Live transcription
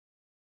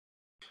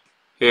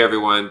Hey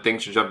everyone,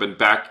 thanks for jumping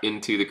back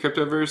into the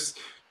cryptoverse.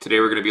 Today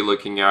we're going to be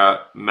looking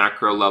at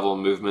macro level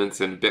movements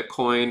in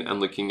Bitcoin and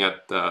looking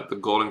at the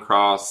golden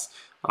cross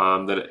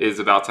that is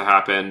about to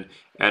happen,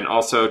 and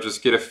also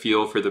just get a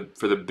feel for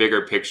the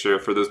bigger picture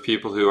for those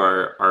people who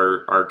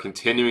are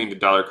continuing to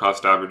dollar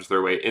cost average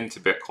their way into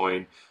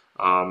Bitcoin,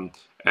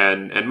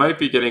 and might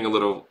be getting a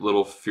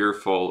little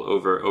fearful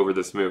over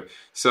this move.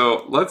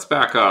 So let's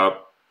back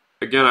up.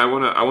 Again, I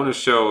want to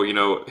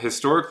show,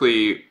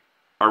 historically,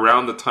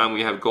 around the time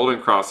we have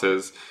golden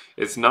crosses,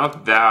 it's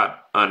not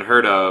that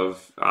unheard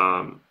of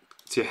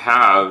to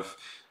have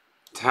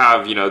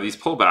these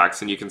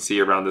pullbacks. And you can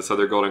see around this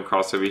other golden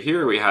cross over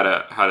here, we had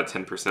a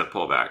 10%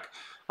 pullback,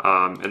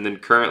 and then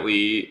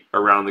currently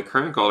around the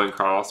current golden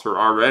cross, we're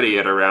already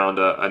at around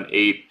an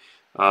 8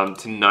 to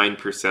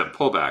 9%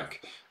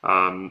 pullback.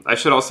 I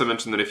should also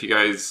mention that if you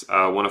guys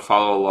want to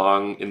follow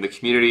along in the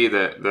community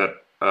that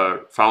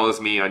follows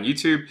me on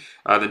YouTube,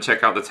 then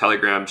check out the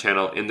Telegram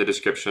channel in the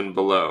description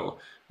below.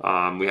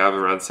 We have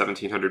around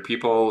 1,700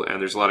 people, and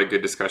there's a lot of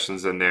good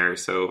discussions in there,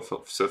 so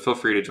feel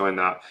free to join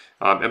that.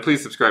 And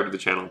please subscribe to the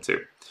channel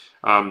too.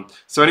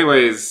 So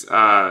anyways,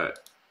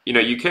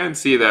 you can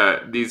see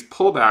that these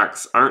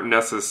pullbacks aren't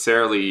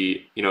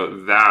necessarily,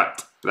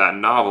 that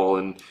novel,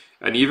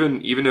 and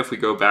even if we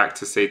go back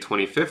to, say,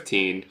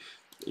 2015,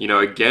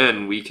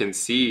 again, we can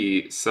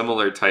see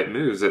similar type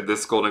moves at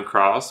this golden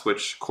cross,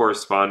 which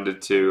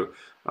corresponded to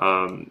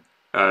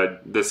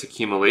this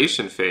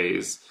accumulation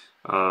phase.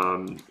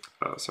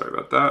 Sorry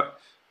about that.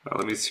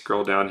 Let me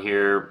scroll down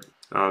here.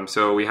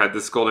 So we had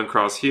this golden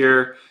cross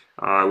here.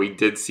 We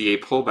did see a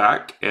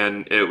pullback,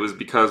 and it was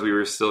because we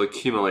were still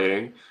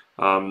accumulating.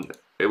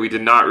 We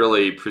did not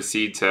really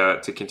proceed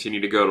to continue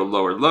to go to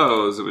lower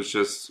lows. It was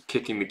just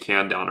kicking the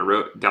can down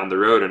the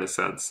road in a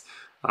sense.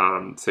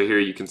 So here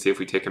you can see if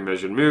we take a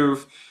measured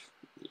move,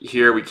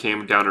 here we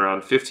came down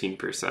around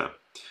 15%.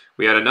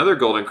 We had another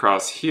golden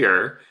cross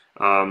here,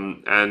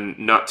 and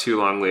not too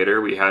long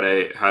later we had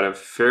a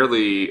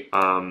fairly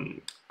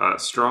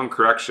strong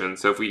correction.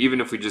 So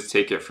even if we just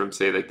take it from,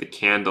 say, like the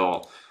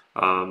candle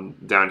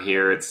down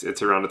here,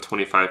 it's around a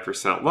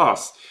 25%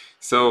 loss.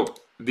 So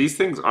these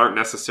things aren't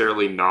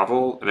necessarily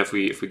novel, and if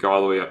we go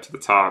all the way up to the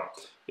top,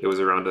 it was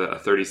around a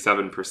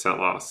 37%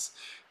 loss.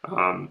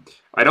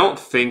 I don't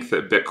think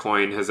that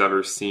Bitcoin has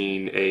ever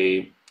seen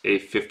a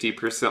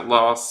 50%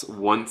 loss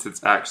once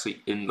it's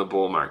actually in the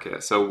bull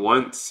market. So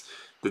once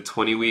the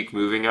 20-week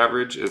moving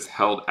average is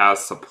held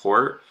as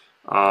support,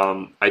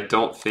 I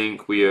don't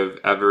think we have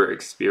ever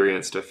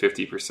experienced a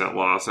 50%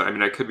 loss. I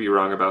mean, I could be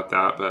wrong about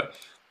that, but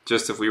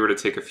just if we were to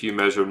take a few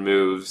measured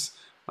moves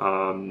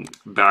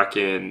back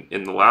in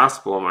the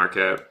last bull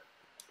market,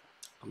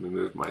 let me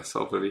move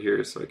myself over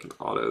here so I can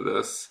auto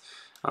this.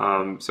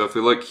 So if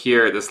we look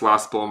here at this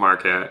last bull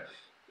market,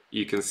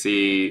 you can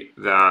see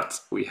that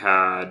we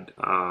had,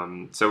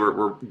 so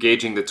we're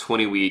gauging the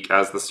 20-week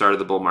as the start of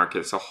the bull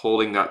market. So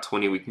holding that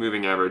 20-week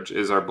moving average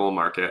is our bull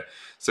market.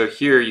 So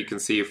here you can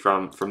see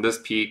from this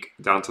peak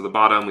down to the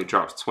bottom, we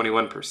dropped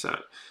 21%.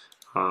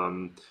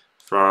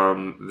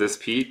 From this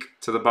peak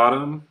to the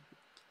bottom,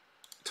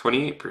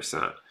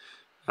 28%.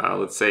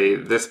 Let's say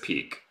this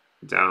peak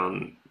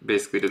down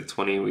basically to the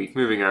 20-week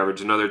moving average,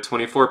 another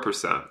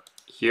 24%.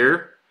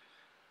 Here,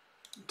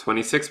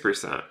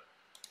 26%.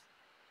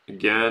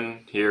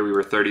 Again, here we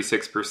were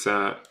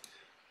 36%,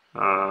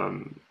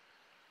 around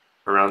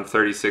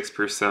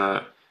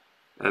 36%.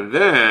 And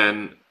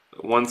then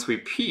once we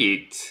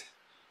peaked,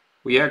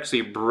 we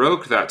actually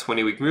broke that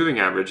 20-week moving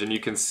average. And you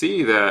can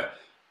see that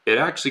it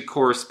actually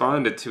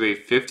corresponded to a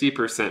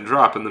 50%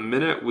 drop. And the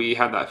minute we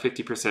had that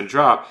 50%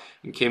 drop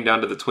and came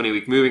down to the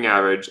 20-week moving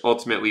average,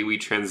 ultimately we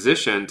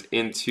transitioned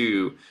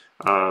into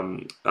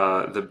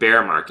the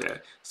bear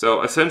market.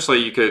 So essentially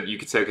you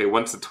could say, okay,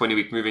 once the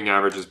 20-week moving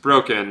average is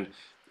broken,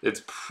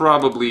 it's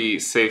probably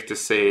safe to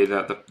say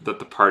that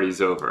the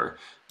party's over.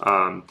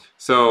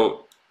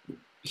 So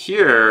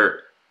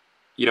here,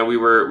 we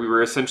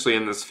were essentially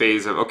in this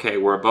phase of, okay,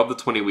 we're above the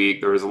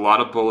 20-week. There was a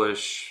lot of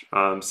bullish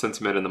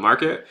sentiment in the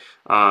market,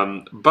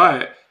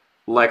 but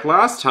like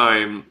last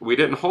time, we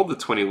didn't hold the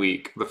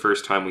 20-week the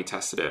first time we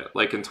tested it.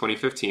 Like in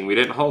 2015, we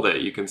didn't hold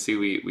it. You can see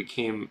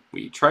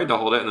we tried to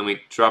hold it, and then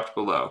we dropped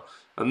below,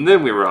 and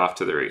then we were off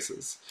to the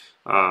races.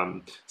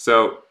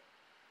 So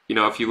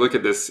if you look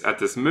at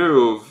this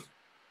move,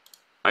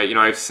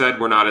 I've said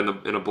we're not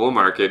in a bull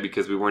market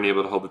because we weren't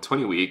able to hold the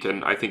 20-week,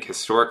 and I think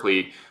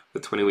historically the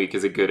 20-week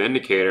is a good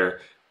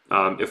indicator.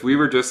 If we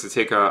were just to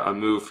take a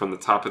move from the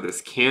top of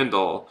this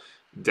candle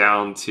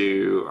down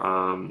to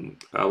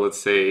let's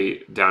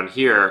say down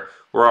here,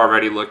 we're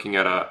already looking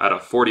at a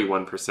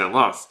 41%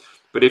 loss.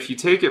 But if you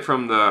take it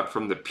from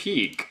the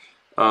peak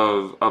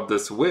of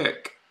this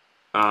wick,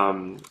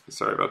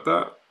 sorry about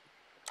that.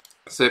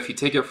 So if you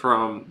take it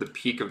from the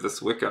peak of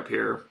this wick up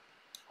here,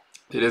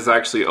 it is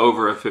actually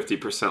over a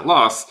 50%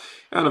 loss.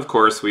 And of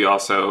course, we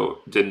also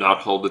did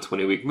not hold the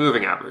 20-week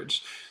moving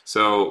average.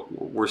 So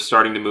we're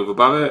starting to move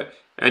above it.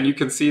 And you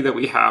can see that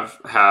we have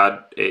had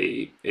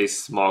a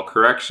small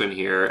correction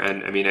here.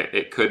 And I mean,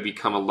 it could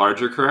become a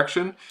larger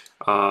correction.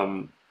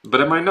 but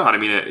it might not. I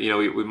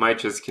mean, we might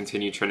just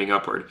continue trending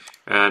upward.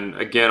 And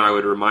again, I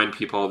would remind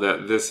people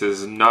that this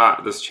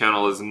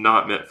channel is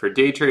not meant for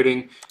day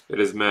trading.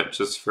 It is meant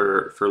just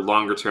for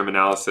longer term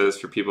analysis,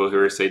 for people who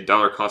are, say,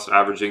 dollar cost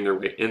averaging their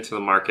way into the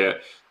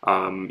market.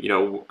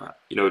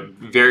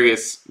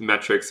 Various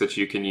metrics that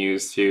you can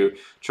use to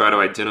try to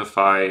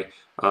identify,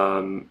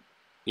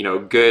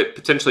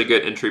 potentially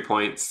good entry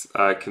points,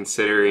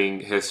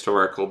 considering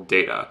historical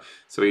data.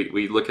 So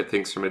we look at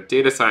things from a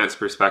data science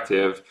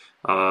perspective.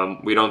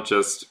 We don't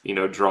just,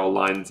 draw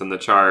lines in the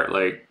chart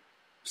like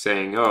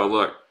saying, oh,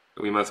 look,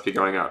 we must be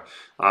going up.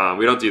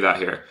 We don't do that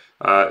here.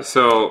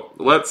 So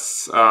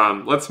let's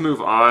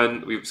move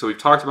on. We've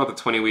talked about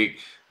the 20-week.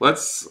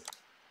 Let's,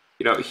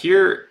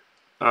 here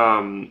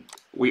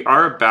we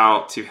are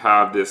about to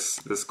have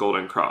this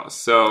golden cross.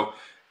 So,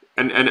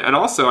 and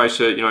also I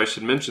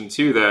should mention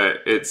too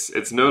that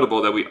it's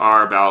notable that we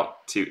are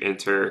about to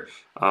enter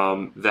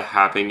the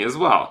halving as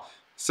well.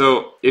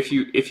 So if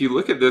you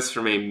look at this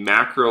from a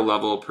macro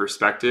level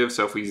perspective,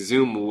 so if we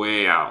zoom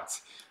way out,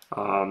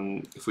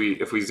 if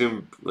we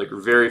zoom like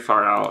very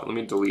far out, let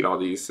me delete all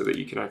these so that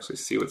you can actually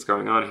see what's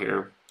going on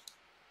here.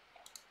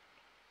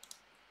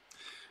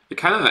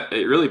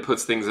 It really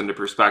puts things into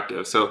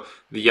perspective. So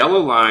the yellow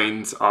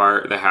lines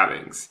are the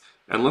halvings.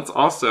 And let's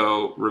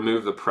also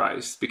remove the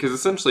price, because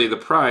essentially the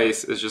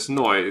price is just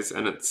noise,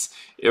 and it's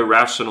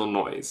irrational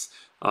noise.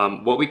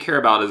 What we care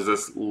about is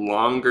this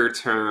longer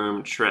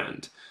term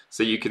trend.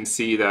 So you can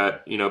see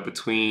that,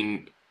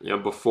 between,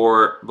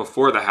 before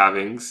the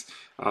halvings,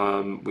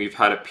 we've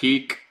had a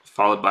peak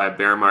followed by a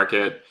bear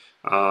market,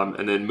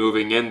 and then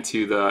moving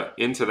into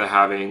the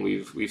halving,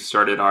 we've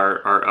started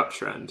our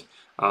uptrend.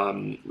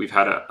 We've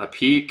had a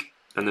peak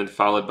and then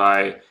followed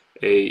by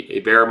a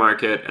bear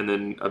market, and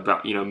then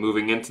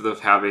moving into the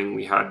halving,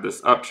 we had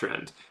this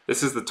uptrend.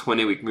 This is the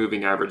 20-week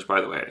moving average,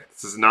 by the way.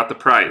 This is not the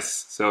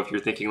price. So if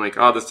you're thinking like,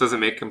 oh, this doesn't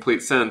make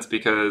complete sense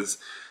because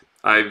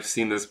I've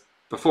seen this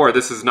before,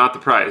 this is not the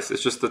price.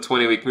 It's just the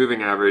 20-week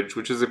moving average,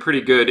 which is a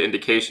pretty good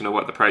indication of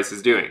what the price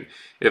is doing.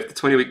 If the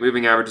 20-week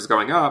moving average is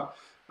going up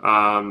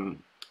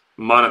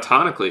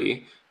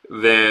monotonically,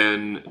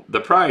 then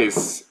the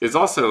price is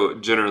also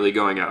generally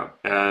going up,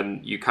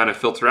 and you kind of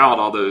filter out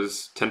all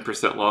those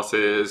 10%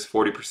 losses,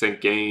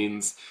 40%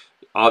 gains.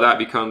 All that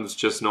becomes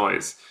just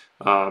noise.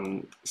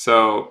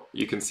 So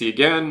you can see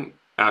again,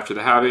 after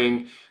the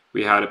halving,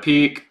 we had a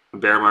peak, a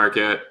bear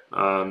market.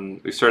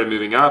 We started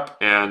moving up,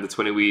 and the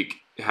 20-week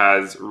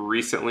has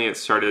recently, it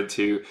started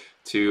to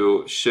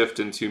shift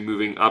into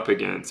moving up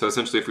again. So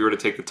essentially, if we were to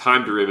take the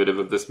time derivative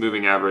of this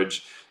moving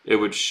average, it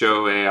would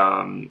show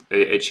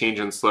a change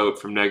in slope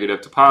from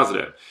negative to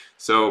positive.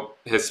 So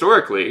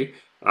historically,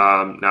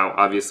 now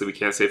obviously we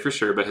can't say for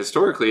sure, but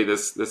historically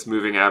this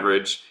moving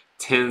average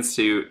tends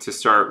to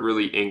start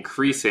really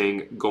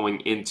increasing going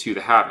into the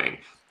halving.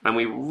 And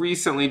we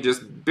recently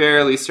just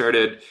barely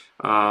started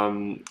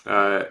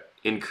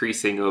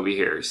increasing over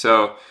here.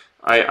 So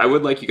I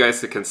would like you guys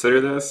to consider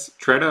this.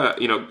 Try to,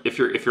 if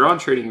you're on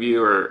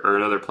TradingView or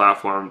another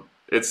platform,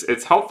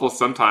 it's helpful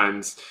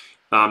sometimes,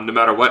 no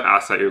matter what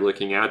asset you're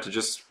looking at, to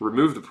just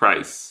remove the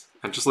price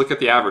and just look at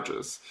the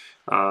averages.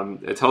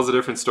 It tells a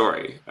different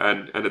story,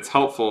 and it's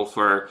helpful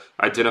for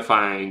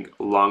identifying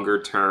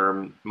longer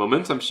term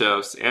momentum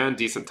shifts and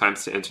decent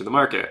times to enter the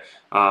market.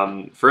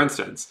 For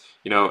instance,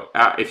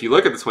 if you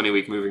look at the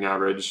 20-week moving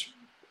average,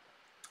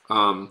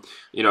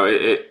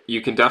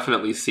 you can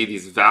definitely see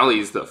these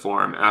valleys that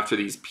form after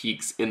these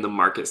peaks in the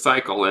market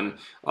cycle. And,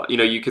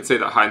 you could say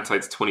that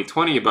hindsight's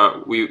 2020,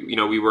 but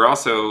we were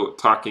also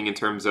talking in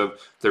terms of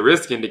the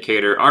risk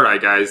indicator. All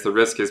right, guys, the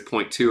risk is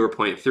 0.2 or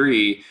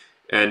 0.3.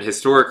 And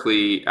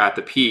historically at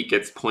the peak,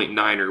 it's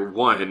 0.9 or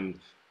 1.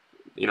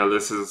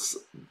 This is,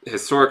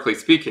 historically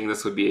speaking,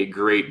 this would be a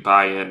great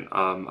buy-in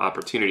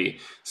opportunity.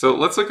 So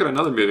let's look at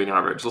another moving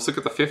average. Let's look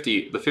at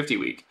the 50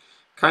 week.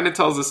 Kind of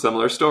tells a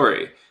similar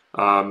story.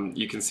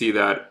 You can see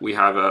that we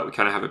kind of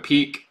have a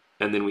peak,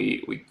 and then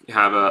we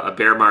have a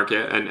bear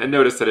market, and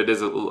notice that it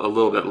is a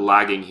little bit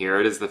lagging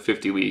here. It is the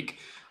 50 week,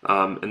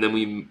 and then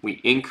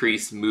we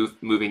increase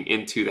moving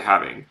into the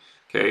halving.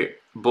 Okay,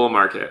 bull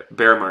market,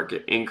 bear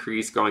market,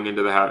 increase going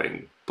into the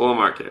halving, bull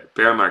market,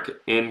 bear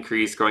market,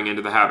 increase going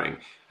into the halving.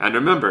 And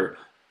remember,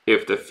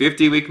 if the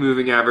 50-week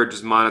moving average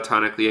is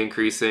monotonically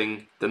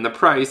increasing, then the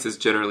price is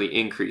generally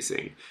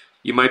increasing.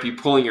 You might be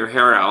pulling your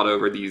hair out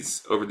over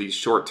these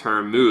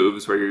short-term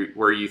moves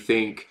where you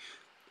think,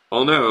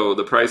 oh no,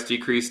 the price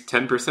decreased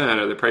 10%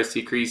 or the price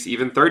decreased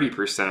even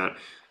 30%,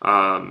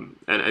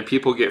 and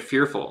people get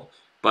fearful.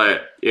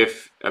 But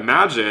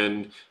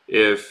imagine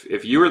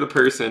if you were the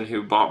person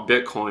who bought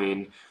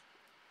Bitcoin,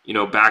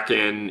 back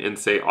in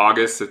say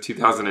August of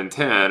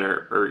 2010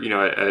 or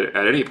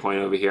at any point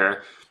over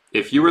here,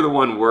 if you were the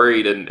one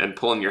worried and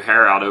pulling your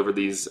hair out over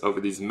these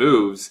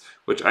moves,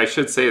 which I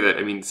should say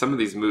that, some of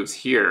these moves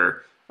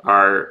here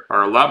are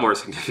a lot more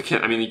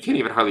significant. You can't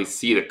even hardly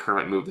see the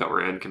current move that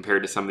we're in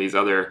compared to some of these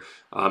other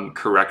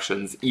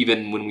corrections,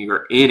 even when we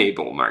were in a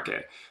bull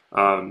market.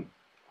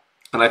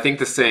 And I think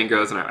the saying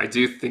goes, and I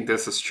do think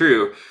this is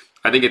true,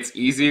 I think it's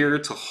easier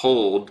to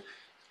hold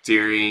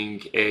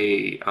during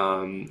a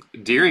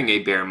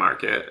bear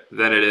market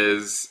than it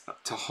is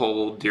to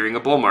hold during a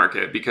bull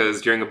market,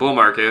 because during a bull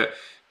market,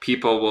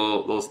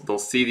 people they'll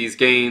see these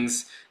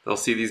gains,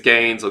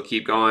 they'll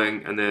keep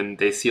going, and then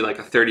they see like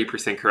a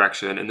 30%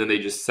 correction, and then they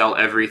just sell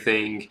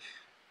everything,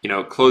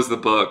 close the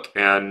book,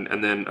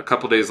 and then a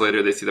couple days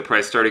later they see the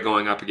price started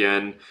going up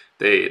again.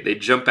 They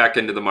jump back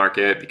into the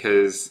market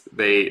because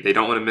they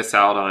don't want to miss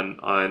out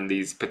on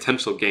these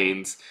potential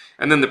gains,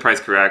 and then the price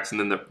corrects, and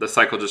then the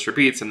cycle just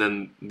repeats, and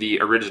then the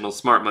original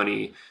smart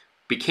money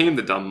became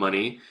the dumb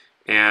money,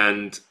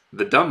 and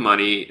the dumb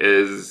money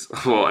is,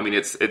 well, I mean,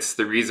 it's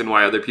the reason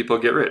why other people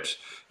get rich,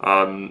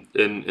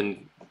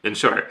 in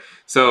short.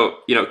 So,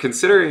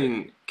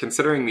 considering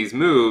these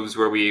moves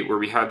where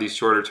we have these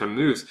shorter term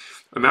moves,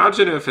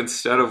 imagine if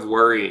instead of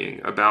worrying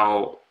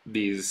about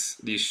these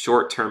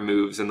short-term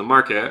moves in the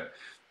market,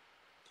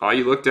 all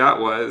you looked at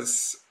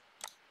was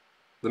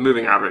the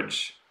moving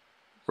average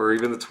or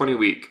even the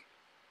 20-week,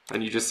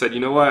 and you just said, you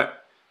know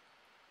what,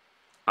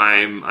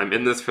 I'm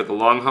in this for the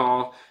long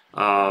haul,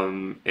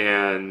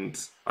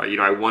 and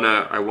I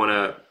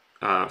wanna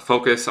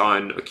focus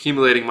on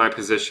accumulating my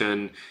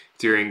position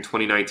during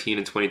 2019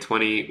 and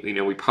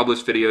 2020. We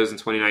published videos in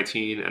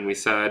 2019, and we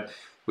said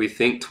we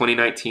think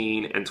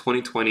 2019 and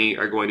 2020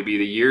 are going to be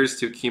the years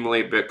to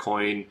accumulate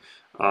Bitcoin.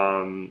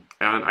 And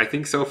I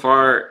think so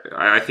far,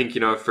 I think,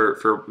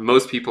 for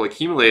most people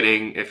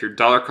accumulating, if you're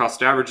dollar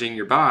cost averaging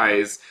your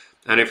buys,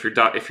 and if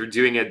you're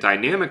doing it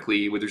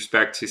dynamically with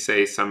respect to,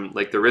 say, some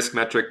like the risk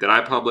metric that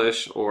I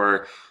publish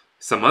or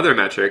some other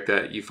metric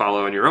that you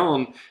follow on your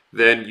own,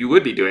 then you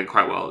would be doing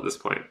quite well at this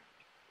point.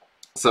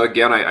 So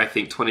again, I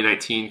think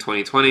 2019,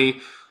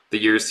 2020, the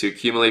years to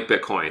accumulate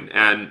Bitcoin.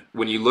 And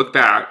when you look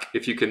back,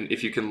 if you can,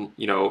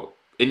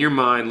 in your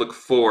mind, look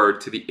forward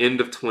to the end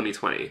of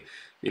 2020,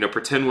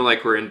 pretend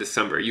we're in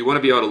December. You want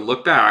to be able to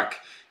look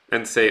back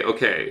and say,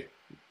 okay,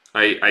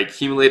 I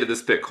accumulated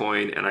this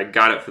Bitcoin and I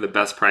got it for the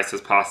best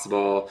prices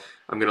possible.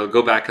 I'm going to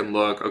go back and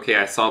look, okay,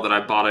 I saw that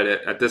I bought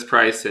it at this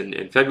price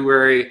in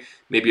February.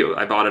 Maybe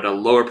I bought it at a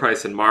lower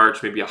price in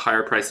March, maybe a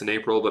higher price in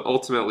April, but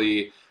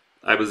ultimately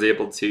I was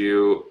able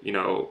to,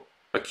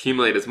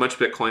 accumulate as much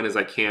Bitcoin as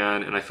I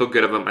can, and I feel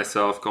good about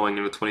myself going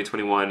into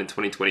 2021 and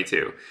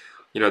 2022.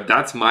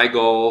 That's my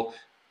goal.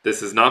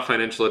 This is not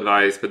financial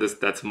advice, but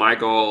that's my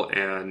goal,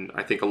 and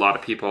I think a lot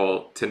of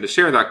people tend to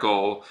share that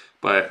goal,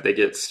 but they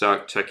get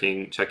stuck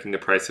checking the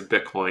price of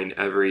Bitcoin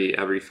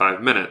every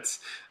 5 minutes.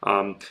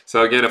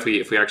 So again, if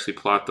we actually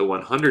plot the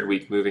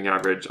 100-week moving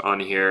average on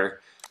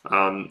here,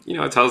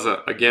 it tells us,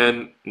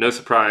 again, no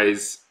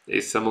surprise,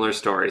 a similar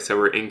story. So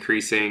we're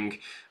increasing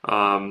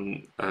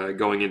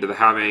going into the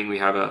halving. We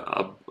have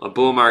a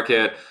bull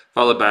market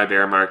followed by a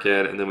bear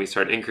market, and then we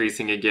start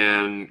increasing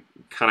again,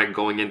 kind of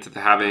going into the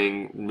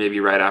halving,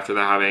 maybe right after the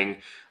halving.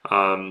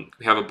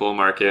 We have a bull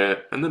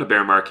market and then a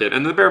bear market,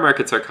 and the bear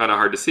markets are kind of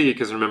hard to see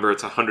because remember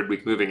it's a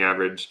 100-week moving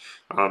average,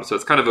 so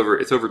it's kind of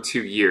over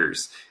 2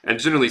 years, and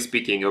generally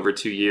speaking, over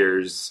 2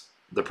 years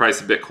the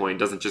price of Bitcoin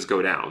doesn't just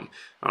go down.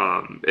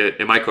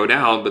 It might go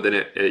down, but then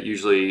it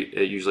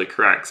usually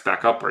corrects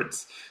back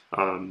upwards.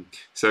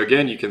 So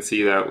again, you can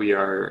see that we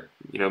are,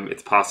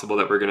 it's possible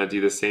that we're going to do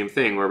the same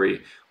thing where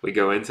we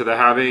go into the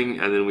halving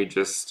and then we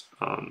just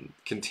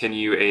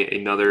continue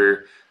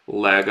another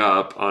leg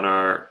up on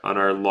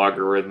our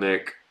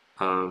logarithmic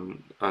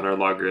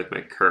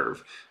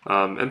curve,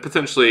 and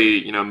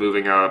potentially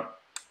moving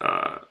up.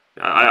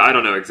 I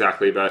don't know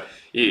exactly, but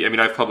I mean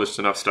I've published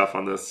enough stuff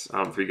on this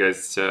for you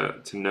guys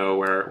to know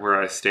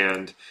where I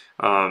stand.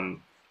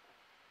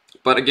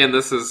 But again,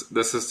 this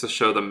is to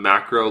show the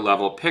macro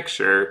level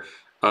picture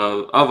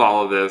of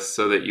all of this,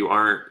 so that you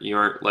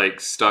aren't like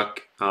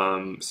stuck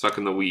in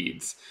the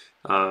weeds.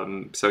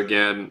 So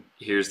again,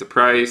 here's the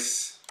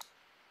price.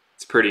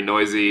 It's pretty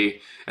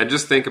noisy, and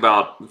just think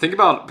about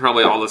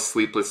probably all the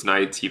sleepless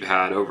nights you've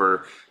had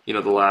over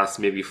the last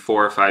maybe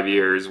 4 or 5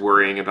 years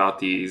worrying about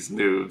these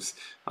moves.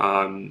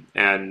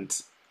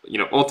 And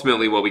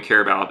ultimately what we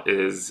care about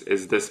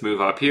is this move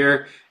up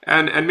here,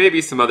 and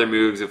maybe some other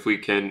moves if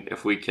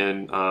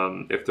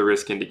the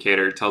risk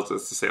indicator tells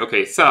us to say,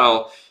 okay,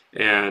 sell,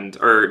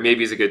 or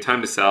maybe it's a good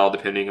time to sell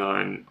depending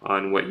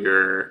on what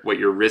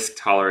your risk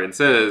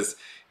tolerance is.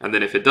 And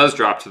then if it does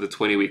drop to the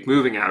 20-week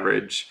moving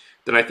average,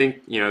 then I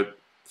think,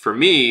 for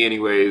me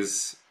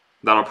anyways,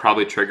 that'll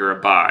probably trigger a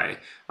buy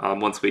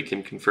once we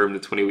can confirm the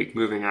 20-week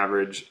moving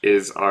average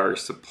is our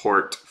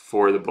support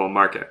for the bull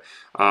market.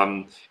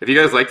 If you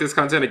guys like this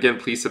content, again,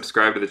 please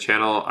subscribe to the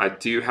channel. I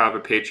do have a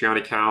Patreon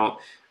account.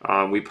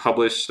 We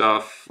publish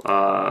stuff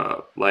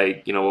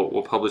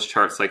we'll publish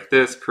charts like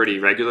this pretty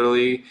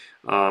regularly.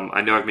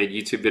 I know I've made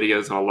YouTube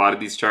videos on a lot of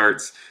these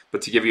charts,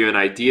 but to give you an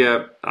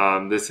idea,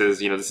 this is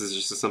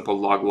just a simple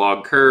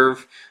log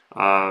curve.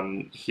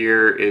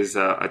 Here is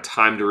a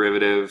time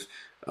derivative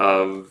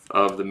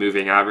of the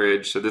moving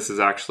average. So this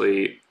is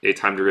actually a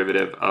time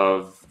derivative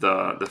of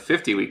the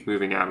 50-week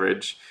moving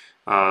average.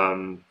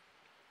 And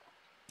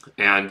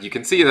you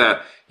can see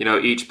that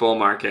each bull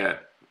market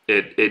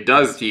it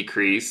does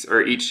decrease,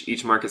 or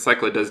each market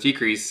cycle it does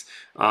decrease,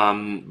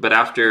 but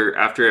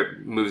after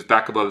it moves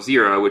back above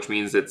zero, which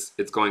means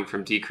it's going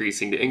from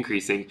decreasing to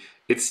increasing,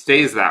 it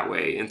stays that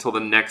way until the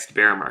next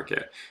bear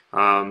market.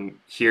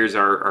 Here's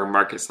our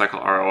market cycle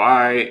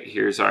ROI.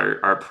 Here's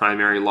our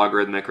primary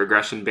logarithmic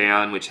regression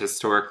band, which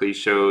historically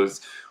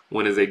shows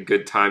when is a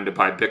good time to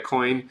buy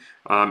Bitcoin.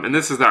 And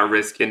this is that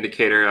risk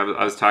indicator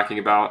I was talking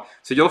about.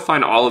 So you'll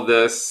find all of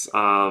this.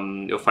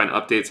 You'll find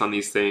updates on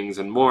these things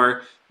and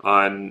more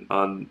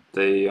on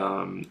the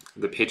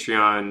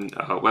Patreon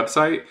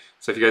website.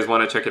 So if you guys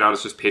want to check it out,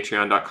 it's just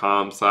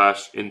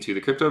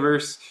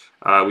patreon.com/intothecryptoverse.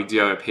 We do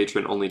have a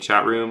patron-only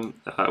chat room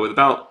with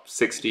about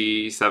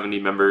 60, 70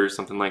 members,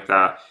 something like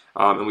that.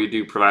 And we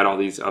do provide all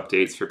these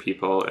updates for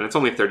people. And it's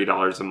only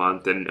 $30 a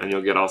month, and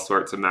you'll get all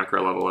sorts of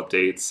macro level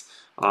updates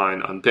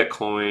on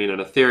Bitcoin and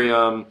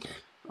Ethereum,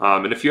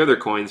 and a few other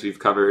coins we've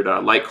covered,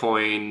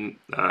 Litecoin,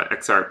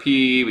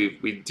 XRP.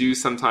 We do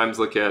sometimes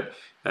look at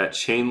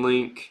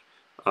Chainlink,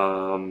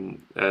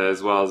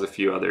 as well as a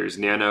few others.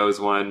 Nano is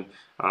one.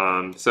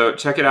 So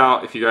check it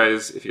out if you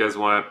guys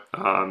want.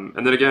 And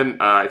then again,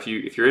 if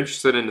you're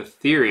interested in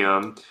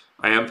Ethereum,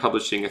 I am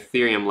publishing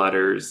Ethereum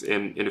letters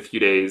in a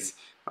few days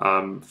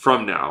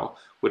from now,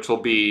 which will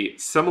be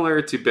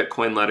similar to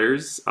Bitcoin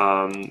letters,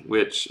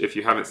 which if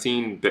you haven't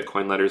seen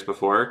Bitcoin letters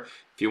before,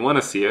 if you want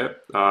to see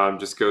it,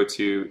 just go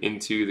to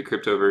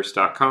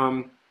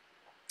intothecryptoverse.com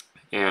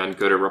and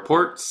go to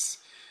reports.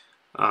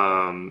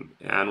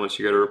 And once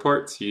you go to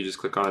reports, you just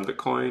click on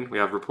Bitcoin. We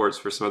have reports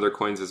for some other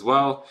coins as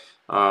well.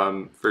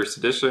 First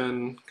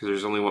edition, because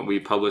there's only one, we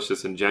published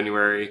this in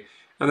January.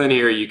 And then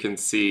here you can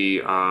see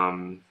it's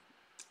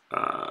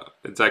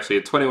actually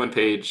a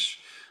 21-page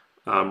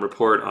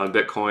report on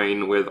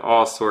Bitcoin with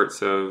all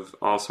sorts of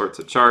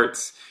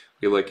charts.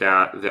 We look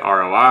at the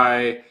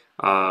ROI.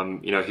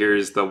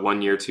 Here's the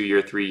 1 year, 2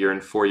 year, 3 year,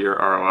 and 4 year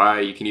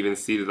ROI. You can even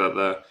see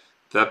that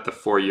the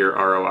 4 year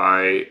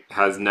ROI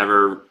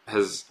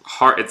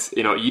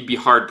you'd be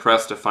hard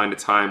pressed to find a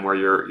time where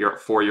your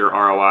 4 year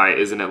ROI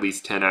isn't at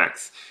least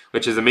 10x,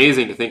 which is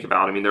amazing to think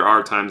about. I mean, there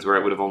are times where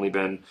it would have only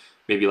been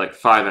maybe like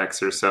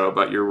 5x or so,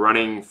 but your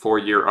running 4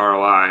 year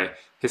ROI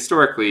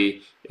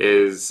historically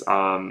is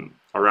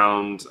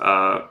around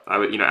at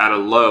a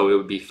low it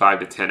would be 5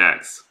 to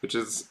 10x, which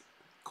is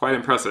quite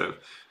impressive.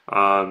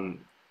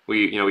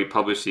 We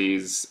published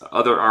these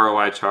other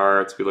ROI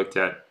charts. We looked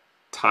at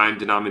time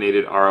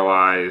denominated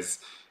ROIs.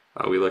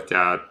 We looked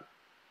at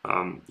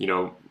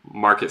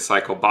market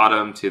cycle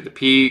bottom to the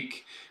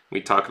peak.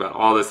 We talk about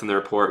all this in the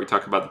report. We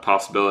talk about the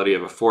possibility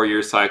of a 4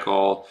 year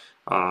cycle.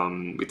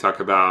 We talk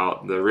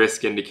about the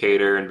risk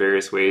indicator and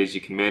various ways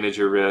you can manage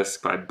your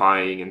risk by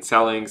buying and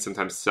selling,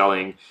 sometimes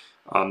selling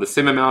the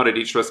same amount at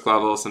each risk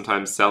level,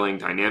 sometimes selling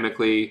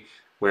dynamically,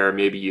 where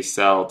maybe you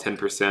sell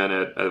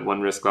 10% at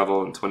one risk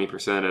level and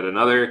 20% at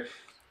another.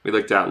 We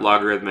looked at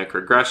logarithmic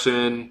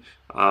regression,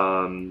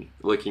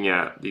 looking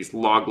at these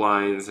log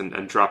lines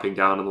and dropping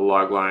down on the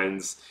log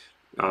lines.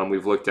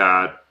 We've looked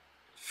at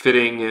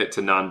fitting it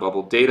to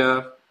non-bubble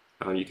data.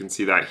 You can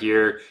see that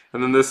here.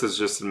 And then this is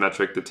just a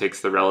metric that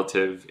takes the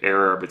relative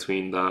error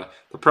between the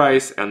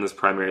price and this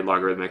primary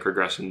logarithmic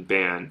regression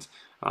band.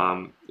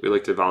 We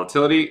looked at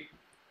volatility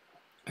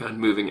and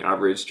moving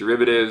average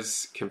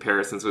derivatives,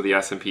 comparisons with the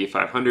S&P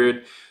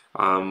 500.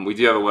 We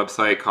do have a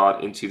website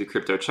called Into the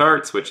Crypto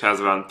Charts, which has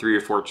around 3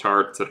 or 4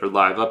 charts that are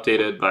live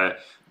updated, but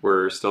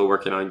we're still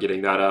working on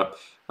getting that up.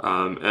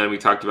 And we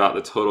talked about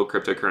the total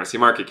cryptocurrency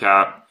market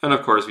cap. And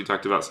of course, we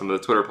talked about some of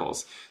the Twitter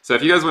polls. So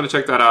if you guys want to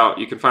check that out,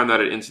 you can find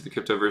that at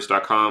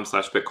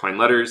intothecryptoverse.com/Bitcoin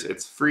letters.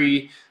 It's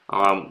free.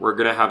 We're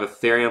going to have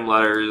Ethereum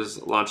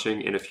letters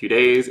launching in a few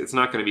days. It's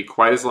not going to be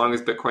quite as long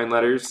as Bitcoin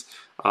letters.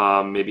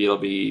 Maybe it'll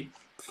be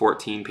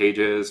 14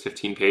 pages,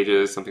 15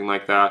 pages, something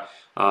like that.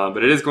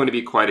 But it is going to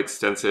be quite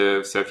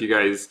extensive. So if you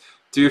guys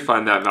do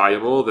find that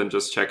valuable, then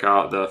just check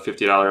out the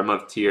 $50 a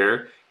month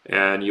tier,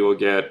 and you will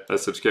get a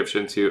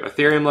subscription to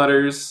Ethereum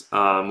letters,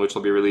 which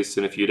will be released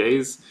in a few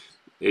days,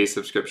 a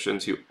subscription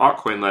to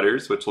altcoin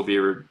letters, which will be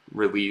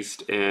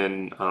released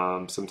in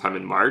sometime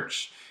in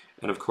March,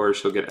 and of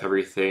course you'll get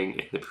everything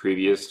in the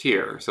previous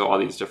tier. So all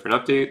these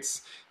different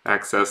updates,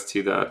 access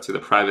to the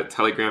private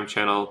Telegram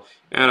channel,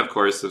 and of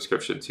course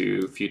subscription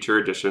to future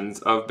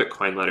editions of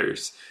Bitcoin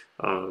letters.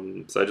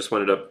 So I just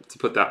wanted to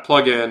put that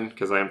plug in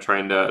because I am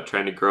trying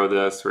to grow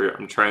this.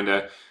 I'm trying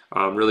to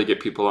really get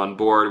people on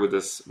board with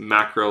this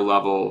macro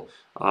level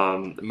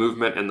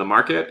movement in the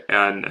market,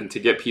 and to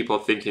get people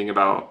thinking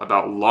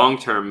about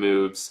long-term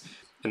moves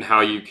and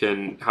how you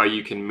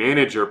can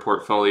manage your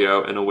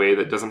portfolio in a way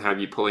that doesn't have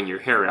you pulling your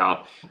hair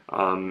out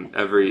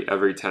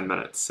every 10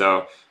 minutes.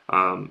 So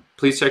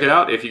please check it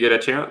out if you get a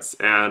chance,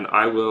 and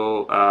I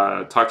will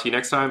talk to you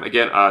next time.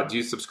 Again,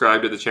 do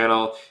subscribe to the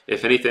channel,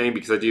 if anything,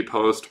 because I do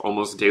post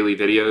almost daily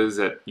videos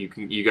that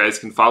you guys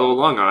can follow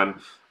along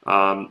on.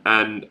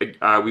 And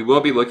we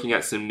will be looking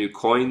at some new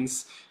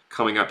coins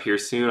coming up here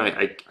soon.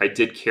 I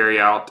did carry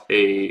out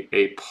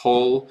a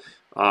poll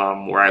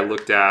where I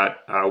looked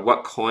at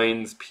what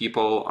coins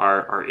people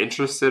are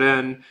interested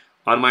in,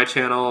 on my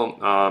channel.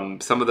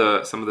 Some of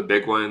the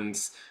big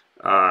ones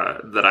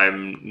that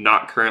I'm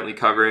not currently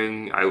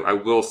covering, I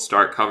will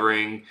start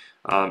covering.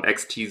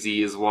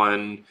 XTZ is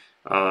one.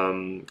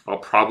 I'll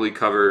probably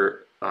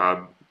cover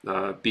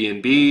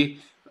B&B.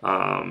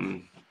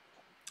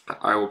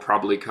 I will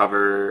probably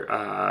cover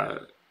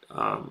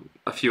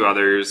a few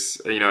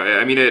others. You know,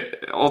 I mean,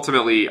 it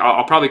ultimately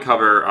I'll probably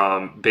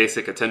cover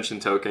basic attention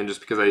token just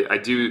because I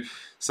do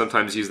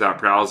sometimes use that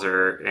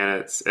browser,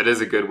 and it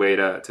is a good way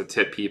to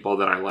tip people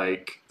that I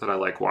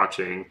like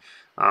watching.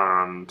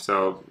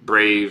 So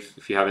Brave,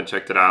 if you haven't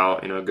checked it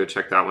out, you know, go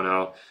check that one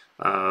out.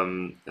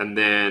 And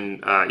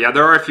then, yeah,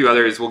 there are a few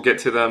others. We'll get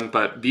to them,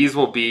 but these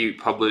will be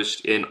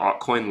published in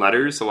altcoin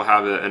letters. So we'll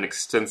have an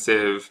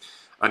extensive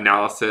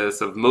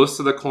analysis of most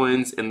of the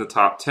coins in the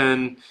top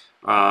 10,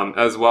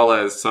 as well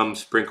as some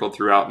sprinkled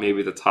throughout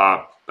maybe the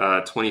top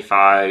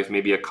 25,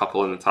 maybe a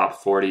couple in the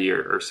top 40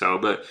 or so.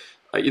 But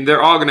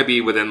they're all going to be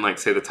within, like,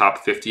 say, the top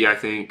 50, I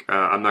think.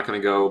 I'm not going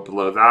to go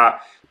below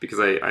that because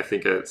I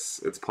think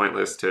it's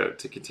pointless to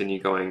continue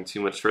going too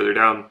much further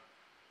down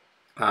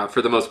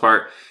for the most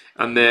part.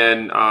 And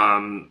then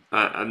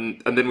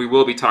and then we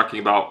will be talking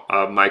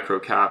about micro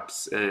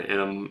caps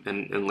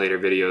in later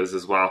videos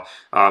as well.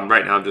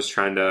 Right now I'm just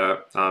trying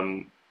to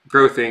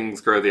grow things,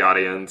 grow the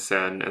audience,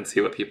 and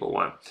see what people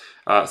want.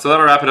 So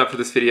that'll wrap it up for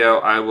this video.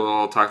 I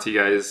will talk to you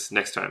guys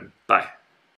next time. Bye.